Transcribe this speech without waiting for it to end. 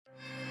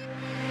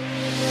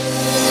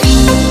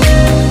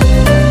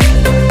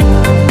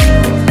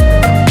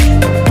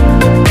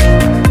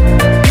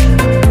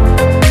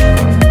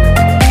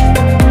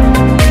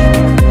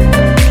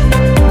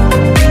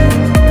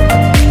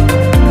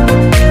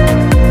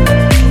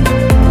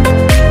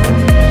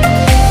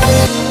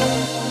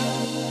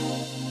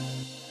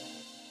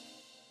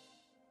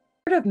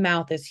of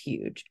mouth is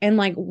huge. And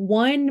like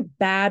one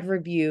bad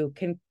review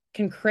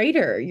can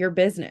crater your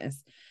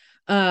business.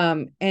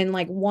 And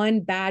like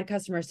one bad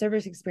customer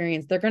service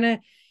experience,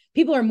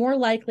 people are more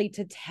likely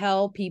to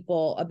tell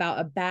people about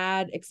a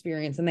bad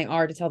experience than they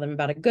are to tell them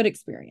about a good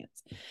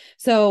experience.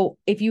 So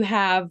if you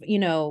have,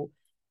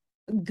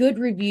 good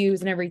reviews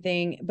and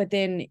everything, but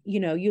then,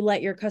 you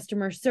let your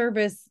customer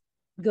service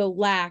go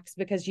lax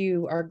because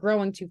you are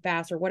growing too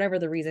fast or whatever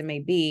the reason may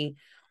be,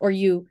 or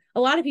a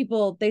lot of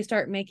people, they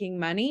start making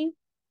money,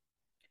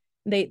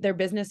 their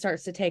business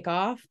starts to take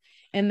off,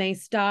 and they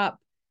stop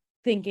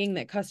thinking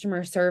that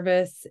customer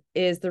service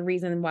is the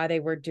reason why they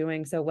were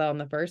doing so well in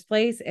the first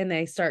place, and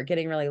they start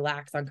getting really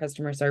lax on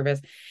customer service.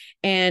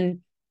 And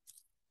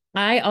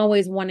I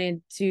always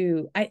wanted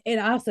to, and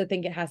I also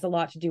think it has a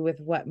lot to do with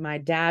what my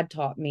dad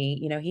taught me.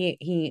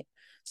 He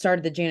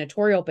started the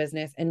janitorial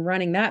business, and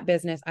running that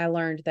business, I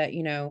learned that,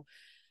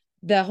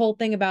 the whole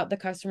thing about the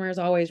customer is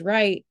always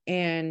right.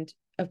 And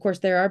of course,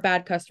 there are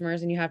bad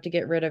customers and you have to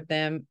get rid of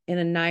them in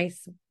a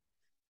nice,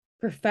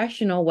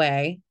 professional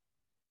way.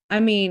 I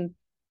mean,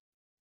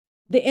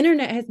 the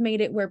internet has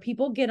made it where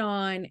people get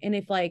on, and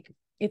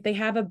if they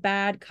have a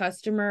bad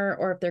customer,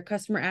 or if their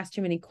customer asks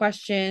too many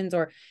questions,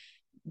 or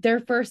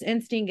their first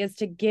instinct is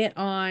to get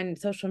on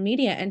social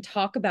media and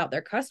talk about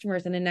their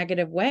customers in a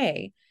negative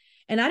way.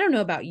 And I don't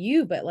know about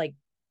you, but like,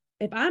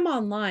 if I'm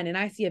online and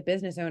I see a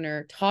business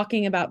owner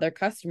talking about their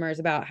customers,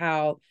 about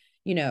how,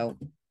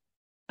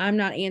 I'm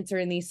not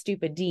answering these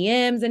stupid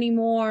DMs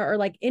anymore, or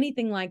like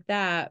anything like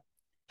that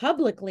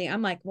publicly,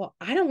 I'm like, well,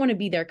 I don't want to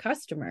be their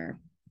customer.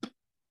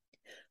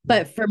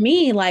 But for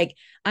me, like,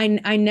 I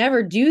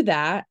never do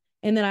that.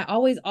 And then I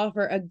always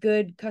offer a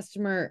good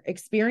customer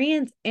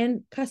experience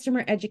and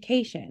customer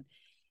education.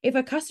 If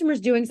a customer's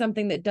doing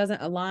something that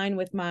doesn't align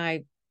with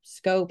my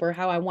scope or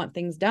how I want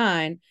things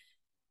done,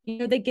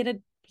 they get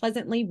a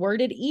pleasantly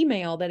worded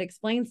email that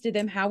explains to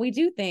them how we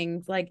do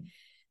things. Like,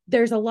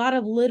 there's a lot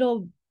of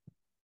little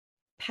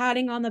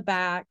patting on the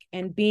back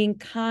and being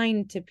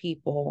kind to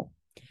people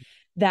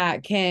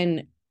that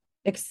can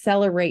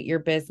accelerate your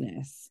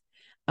business.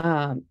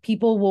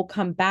 People will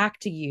come back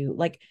to you.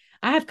 Like,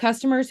 I have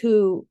customers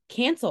who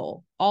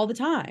cancel all the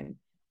time,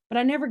 but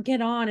I never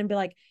get on and be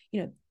like,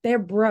 they're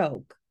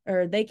broke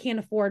or they can't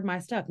afford my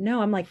stuff.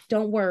 No, I'm like,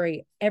 don't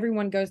worry.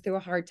 Everyone goes through a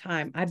hard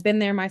time. I've been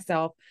there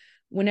myself.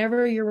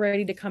 Whenever you're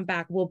ready to come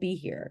back, we'll be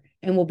here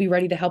and we'll be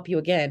ready to help you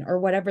again, or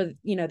whatever,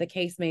 the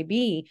case may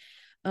be.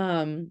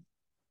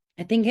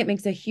 I think it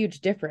makes a huge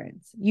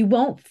difference. You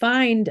won't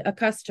find a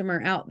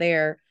customer out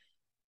there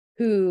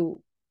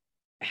who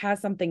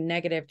has something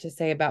negative to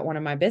say about one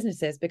of my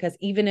businesses, because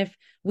even if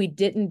we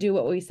didn't do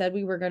what we said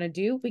we were going to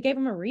do, we gave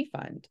them a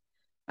refund.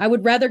 I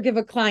would rather give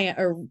a client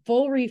a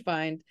full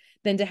refund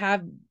than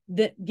to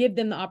give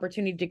them the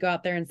opportunity to go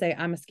out there and say,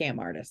 I'm a scam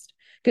artist,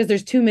 because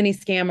there's too many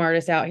scam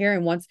artists out here.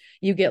 And once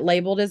you get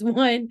labeled as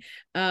one,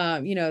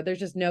 there's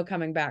just no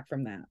coming back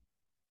from that.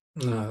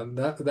 No,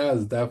 that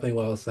is definitely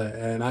well said,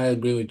 and I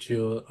agree with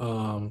you.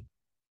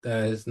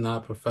 That it's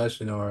not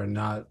professional or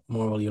not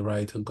morally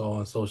right to go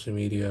on social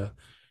media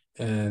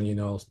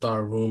and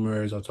start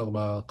rumors or talk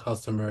about a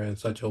customer in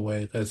such a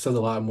way, because it says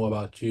a lot more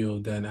about you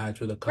than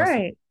actually the customer.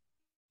 Right.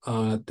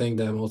 I think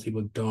that most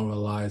people don't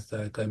realize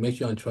that 'cause it makes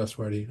you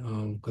untrustworthy.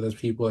 Because there's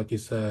people, like you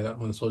said,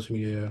 on social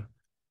media,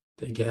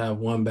 they can have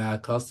one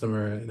bad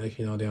customer, and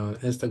they're on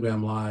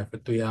Instagram Live for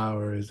 3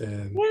 hours,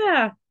 and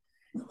Yeah.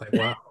 like,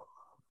 wow.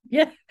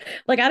 Yeah.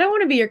 Like, I don't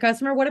want to be your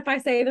customer. What if I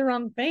say the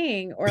wrong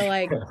thing? Or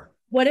like,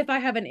 what if I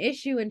have an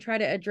issue and try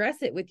to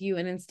address it with you?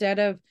 And instead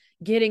of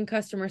getting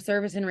customer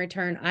service in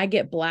return, I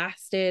get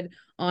blasted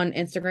on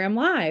Instagram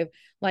Live.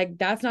 Like,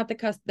 that's not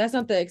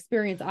the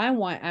experience I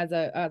want as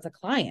a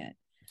client.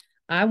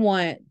 I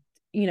want,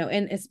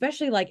 and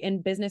especially like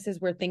in businesses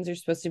where things are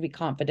supposed to be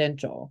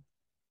confidential.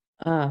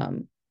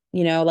 Um,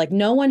 like,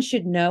 no one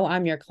should know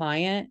I'm your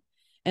client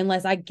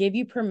unless I give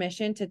you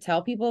permission to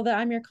tell people that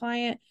I'm your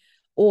client,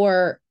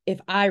 or if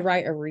I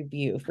write a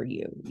review for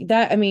you.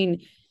 I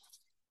mean,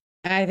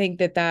 I think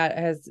that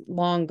has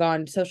long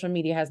gone. Social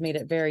media has made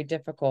it very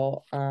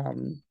difficult,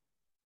 to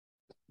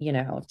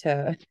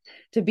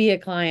be a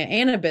client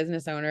and a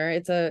business owner.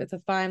 It's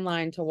a fine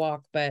line to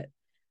walk, but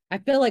I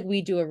feel like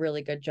we do a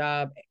really good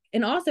job.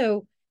 And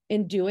also,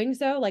 in doing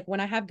so, like when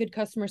I have good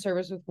customer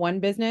service with one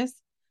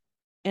business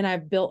and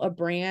I've built a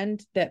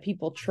brand that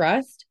people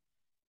trust,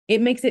 it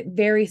makes it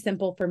very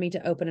simple for me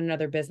to open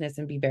another business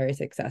and be very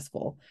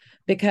successful,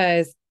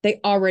 because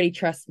they already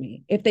trust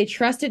me. If they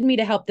trusted me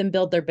to help them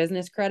build their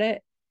business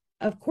credit,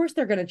 of course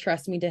they're going to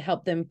trust me to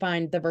help them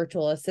find the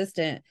virtual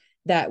assistant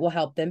that will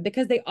help them,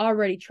 because they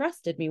already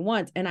trusted me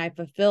once and I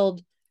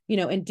fulfilled,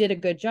 and did a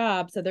good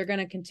job. So they're going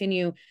to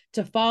continue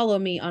to follow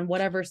me on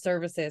whatever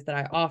services that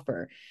I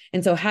offer.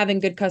 And so having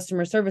good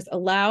customer service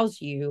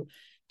allows you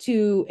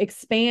to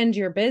expand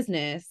your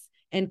business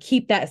and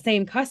keep that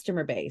same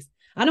customer base.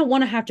 I don't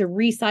want to have to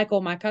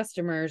recycle my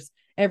customers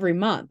every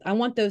month. I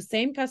want those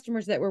same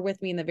customers that were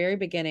with me in the very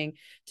beginning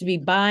to be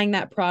buying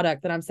that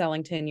product that I'm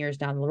selling 10 years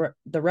down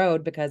the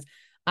road, because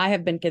I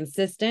have been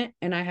consistent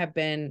and I have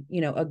been,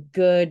 a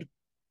good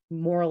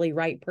morally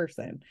right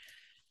person.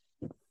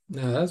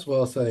 Yeah, that's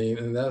well said.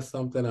 And that's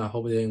something I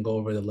hope they didn't go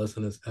over the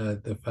listeners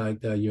at the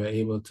fact that you're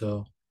able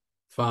to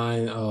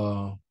find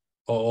an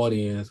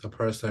audience, a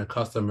person, a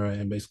customer,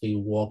 and basically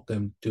walk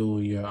them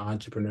through your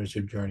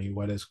entrepreneurship journey,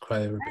 whether it's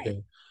credit Right.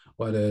 repair,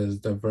 whether it's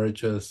the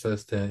virtual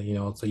assistant,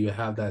 so you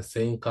have that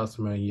same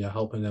customer and you're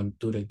helping them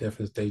through the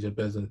different stage of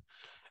business.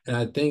 And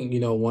I think,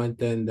 one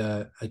thing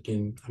that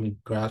I'm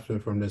grasping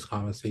from this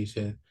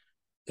conversation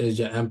is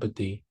your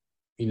empathy,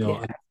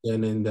 Yeah.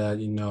 understanding that,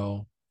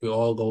 we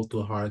all go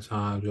through hard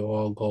times, we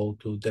all go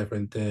through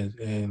different things.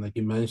 And like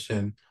you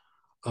mentioned,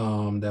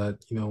 that,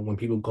 when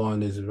people go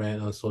on this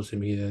rant on social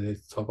media, they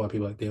talk about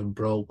people like they're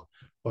broke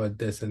or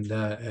this and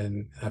that.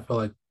 And I feel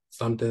like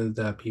something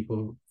that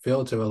people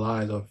fail to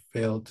realize or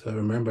fail to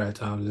remember at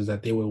times is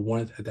that they were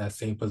once at that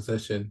same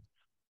position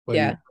where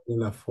you Yeah.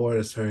 couldn't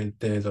afford certain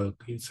things or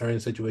certain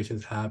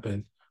situations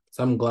happen.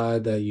 So I'm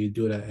glad that you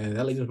do that. And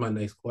that leads me to my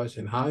next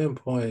question. How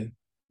important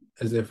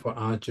is it for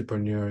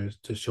entrepreneurs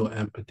to show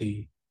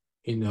empathy,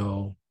 you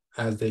know,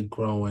 as they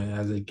grow and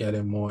as they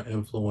getting more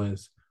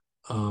influence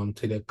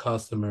to their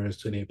customers,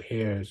 to their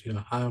peers?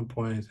 How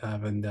important is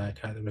having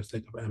that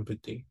characteristic of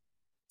empathy?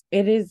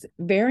 It is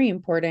very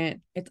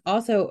important. It's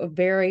also a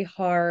very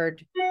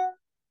hard,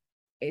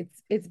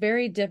 it's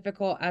very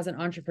difficult as an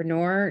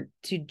entrepreneur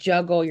to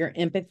juggle your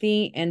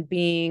empathy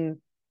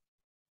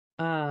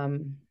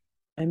um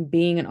and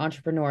being an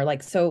entrepreneur.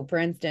 Like, so for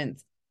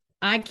instance,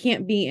 I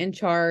can't be in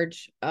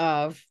charge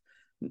of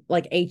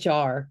like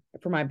HR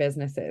for my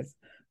businesses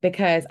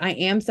because I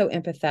am so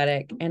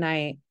empathetic, and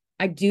I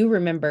do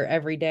remember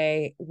every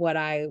day what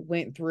I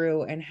went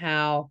through and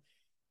how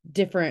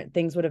different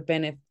things would have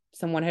been if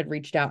someone had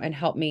reached out and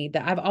helped me.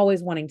 That I've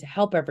always wanting to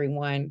help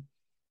everyone.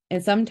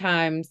 And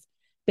sometimes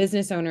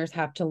business owners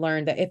have to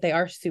learn that if they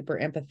are super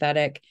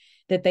empathetic,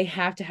 that they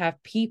have to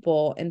have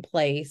people in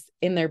place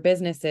in their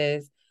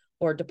businesses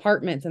or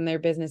departments in their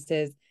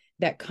businesses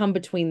that come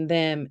between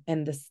them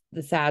and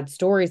the sad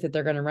stories that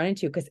they're going to run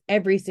into. Because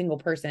every single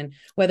person,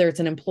 whether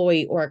it's an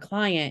employee or a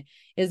client,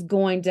 is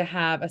going to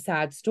have a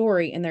sad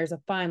story. And there's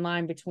a fine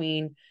line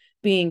between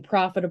being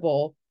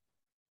profitable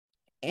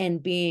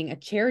and being a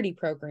charity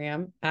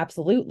program.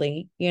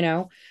 Absolutely,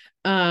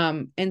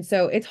 and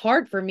so it's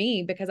hard for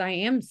me because I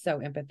am so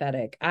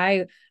empathetic.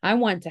 I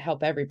want to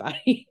help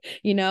everybody.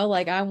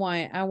 Like I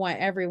want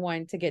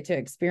everyone to get to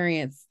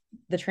experience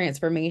the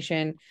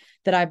transformation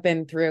that I've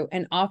been through.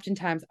 And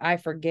oftentimes I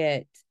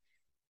forget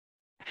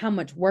how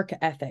much work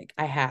ethic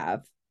I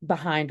have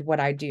behind what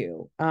I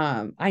do.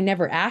 I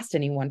never asked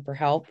anyone for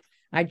help.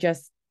 I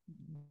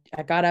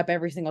got up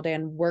every single day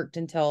and worked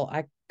until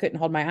I couldn't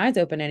hold my eyes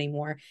open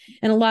anymore.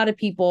 And a lot of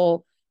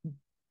people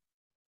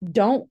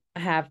don't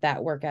have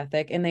that work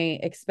ethic, and they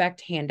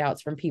expect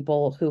handouts from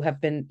people who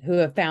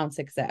have found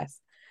success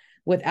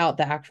without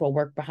the actual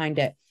work behind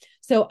it.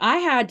 So I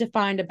had to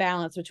find a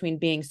balance between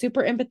being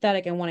super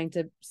empathetic and wanting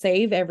to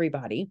save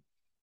everybody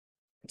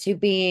to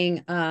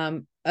being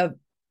a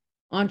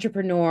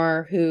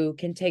entrepreneur who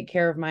can take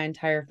care of my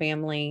entire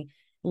family,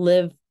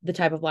 live the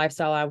type of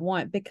lifestyle I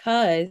want,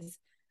 because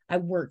I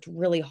worked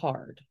really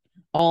hard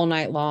all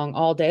night long,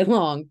 all day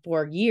long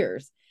for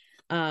years.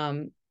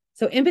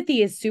 So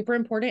empathy is super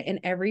important, and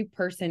every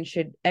person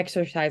should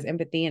exercise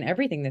empathy in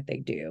everything that they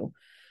do.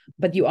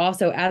 But you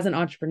also, as an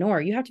entrepreneur,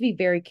 you have to be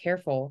very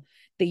careful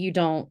that you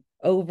don't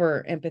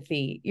over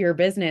empathy your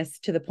business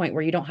to the point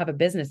where you don't have a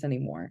business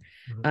anymore,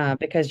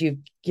 because you've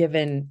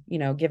given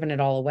it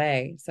all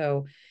away.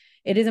 So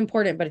it is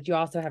important, but you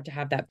also have to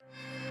have that